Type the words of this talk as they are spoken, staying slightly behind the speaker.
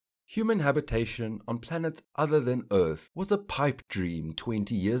Human habitation on planets other than Earth was a pipe dream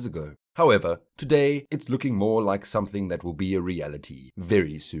 20 years ago. However, today it's looking more like something that will be a reality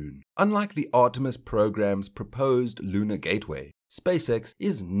very soon. Unlike the Artemis program's proposed lunar gateway, SpaceX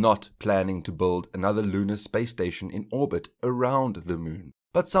is not planning to build another lunar space station in orbit around the moon,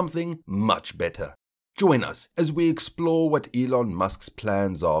 but something much better. Join us as we explore what Elon Musk's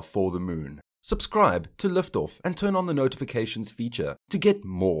plans are for the moon. Subscribe to Liftoff and turn on the notifications feature to get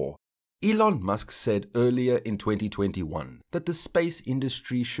more. Elon Musk said earlier in 2021 that the space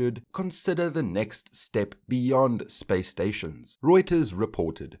industry should consider the next step beyond space stations. Reuters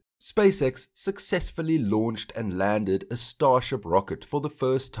reported, SpaceX successfully launched and landed a Starship rocket for the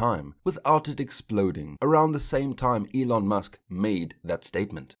first time without it exploding around the same time Elon Musk made that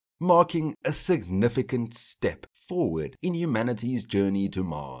statement, marking a significant step forward in humanity's journey to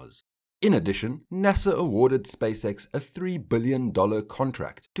Mars. In addition, NASA awarded SpaceX a $3 billion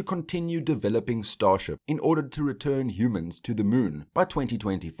contract to continue developing Starship in order to return humans to the moon by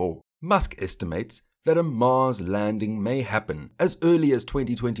 2024. Musk estimates that a Mars landing may happen as early as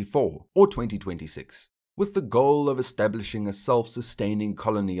 2024 or 2026, with the goal of establishing a self-sustaining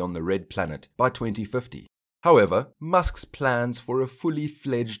colony on the Red Planet by 2050. However, Musk's plans for a fully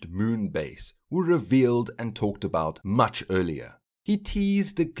fledged moon base were revealed and talked about much earlier. He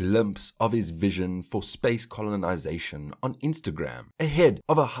teased a glimpse of his vision for space colonization on Instagram ahead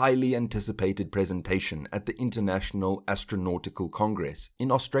of a highly anticipated presentation at the International Astronautical Congress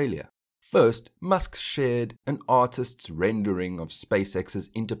in Australia. First, Musk shared an artist's rendering of SpaceX's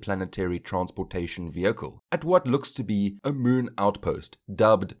interplanetary transportation vehicle at what looks to be a moon outpost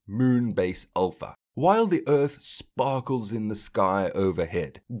dubbed Moonbase Alpha. While the Earth sparkles in the sky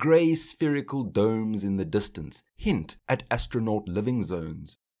overhead, grey spherical domes in the distance hint at astronaut living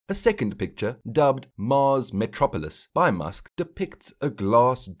zones. A second picture, dubbed Mars Metropolis by Musk, depicts a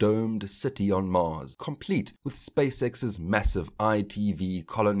glass-domed city on Mars, complete with SpaceX's massive ITV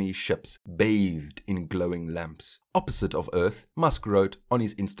colony ships bathed in glowing lamps. Opposite of Earth, Musk wrote on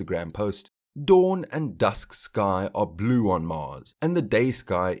his Instagram post, "Dawn and dusk sky are blue on Mars, and the day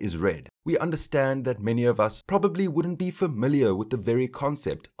sky is red. We understand that many of us probably wouldn't be familiar with the very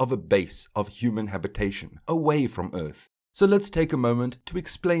concept of a base of human habitation away from Earth. So let's take a moment to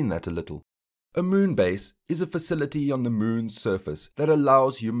explain that a little. A moon base is a facility on the moon's surface that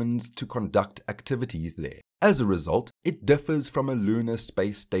allows humans to conduct activities there. As a result, it differs from a lunar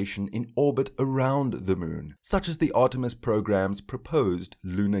space station in orbit around the moon, such as the Artemis program's proposed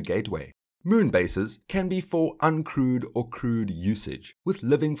lunar gateway. Moon bases can be for uncrewed or crewed usage, with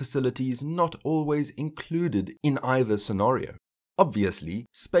living facilities not always included in either scenario. Obviously,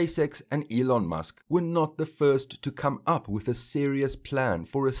 SpaceX and Elon Musk were not the first to come up with a serious plan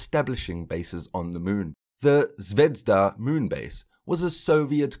for establishing bases on the moon. The Zvezda moon base was a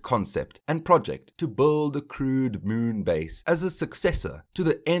Soviet concept and project to build a crewed moon base as a successor to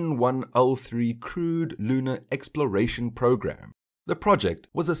the N1L3 crewed lunar exploration program. The project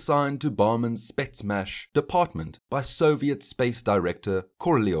was assigned to Barman's Spetsmash department by Soviet Space Director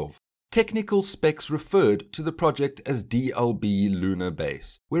Korolev. Technical specs referred to the project as DLB Lunar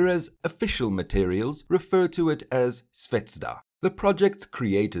Base, whereas official materials refer to it as Zvezda. The project's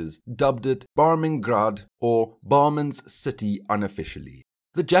creators dubbed it Barmingrad or Barman's City unofficially.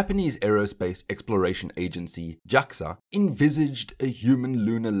 The Japanese Aerospace Exploration Agency, JAXA, envisaged a human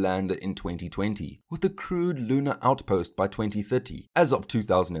lunar lander in 2020, with a crewed lunar outpost by 2030, as of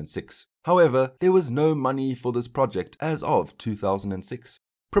 2006. However, there was no money for this project as of 2006.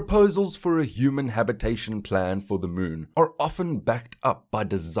 Proposals for a human habitation plan for the moon are often backed up by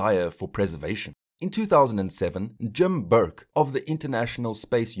desire for preservation. In 2007, Jim Burke of the International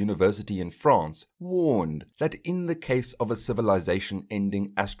Space University in France warned that in the case of a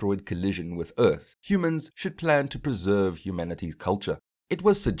civilization-ending asteroid collision with Earth, humans should plan to preserve humanity's culture. It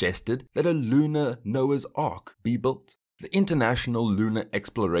was suggested that a lunar Noah's Ark be built. The International Lunar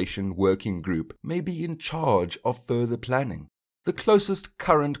Exploration Working Group may be in charge of further planning. The closest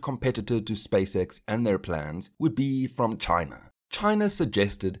current competitor to SpaceX and their plans would be from China. China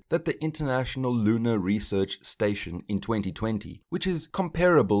suggested that the International Lunar Research Station in 2020, which is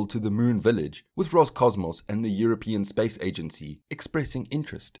comparable to the Moon Village, with Roscosmos and the European Space Agency expressing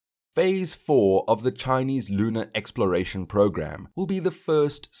interest. Phase 4 of the Chinese Lunar Exploration Program will be the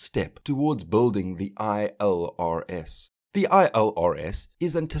first step towards building the ILRS. The ILRS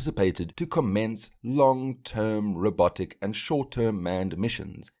is anticipated to commence long-term robotic and short-term manned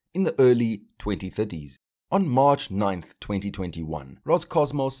missions in the early 2030s. On March 9, 2021,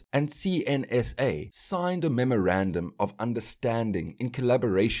 Roscosmos and CNSA signed a Memorandum of Understanding in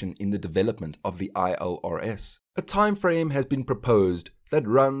collaboration in the development of the ILRS. A timeframe has been proposed that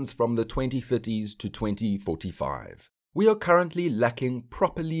runs from the 2030s to 2045. We are currently lacking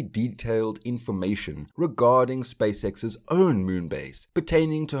properly detailed information regarding SpaceX's own moon base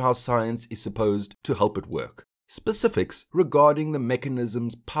pertaining to how science is supposed to help it work. Specifics regarding the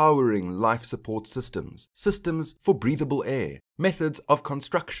mechanisms powering life support systems, systems for breathable air, methods of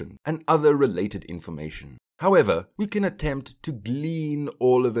construction, and other related information. However, we can attempt to glean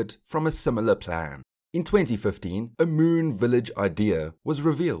all of it from a similar plan. In 2015, a moon village idea was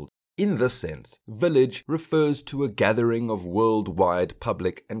revealed. In this sense, village refers to a gathering of worldwide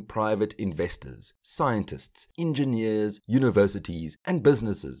public and private investors, scientists, engineers, universities, and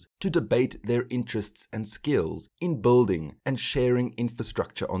businesses to debate their interests and skills in building and sharing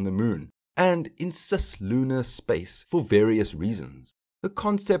infrastructure on the moon and in cislunar space for various reasons. The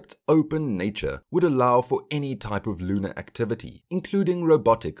concept's open nature would allow for any type of lunar activity, including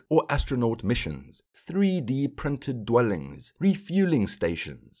robotic or astronaut missions, 3D printed dwellings, refueling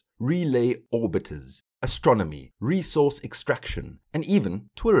stations, relay orbiters, astronomy, resource extraction, and even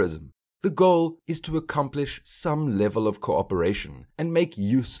tourism. The goal is to accomplish some level of cooperation and make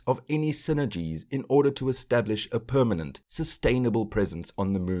use of any synergies in order to establish a permanent, sustainable presence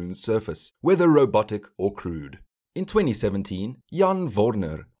on the moon's surface, whether robotic or crewed. In 2017, Jan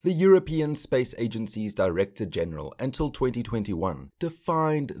Vorner, the European Space Agency's Director General until 2021,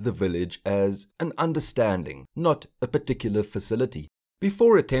 defined the village as an understanding, not a particular facility.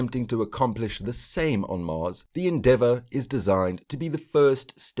 Before attempting to accomplish the same on Mars, the endeavor is designed to be the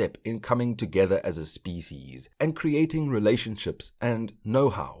first step in coming together as a species and creating relationships and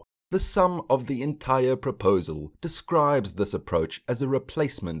know-how. The sum of the entire proposal describes this approach as a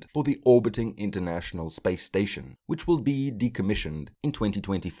replacement for the orbiting International Space Station, which will be decommissioned in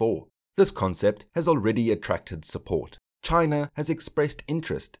 2024. This concept has already attracted support. China has expressed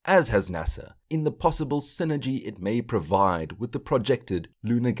interest, as has NASA, in the possible synergy it may provide with the projected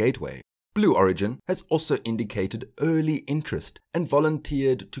Lunar Gateway. Blue Origin has also indicated early interest and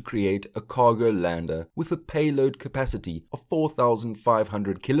volunteered to create a cargo lander with a payload capacity of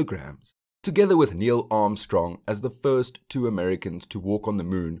 4,500 kilograms. Together with Neil Armstrong as the first two Americans to walk on the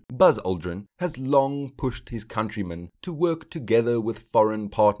moon, Buzz Aldrin has long pushed his countrymen to work together with foreign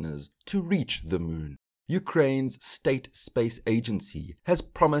partners to reach the moon. Ukraine's state space agency has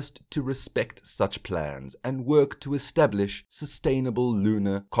promised to respect such plans and work to establish sustainable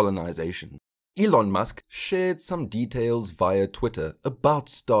lunar colonization. Elon Musk shared some details via Twitter about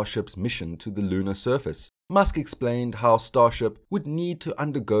Starship's mission to the lunar surface. Musk explained how Starship would need to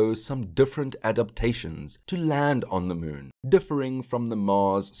undergo some different adaptations to land on the moon, differing from the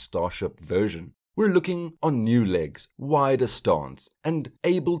Mars Starship version. We're looking on new legs, wider stance, and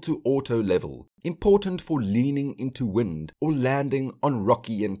able to auto-level, important for leaning into wind or landing on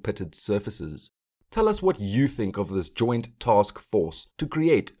rocky and pitted surfaces. Tell us what you think of this joint task force to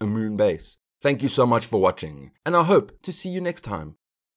create a moon base. Thank you so much for watching, and I hope to see you next time.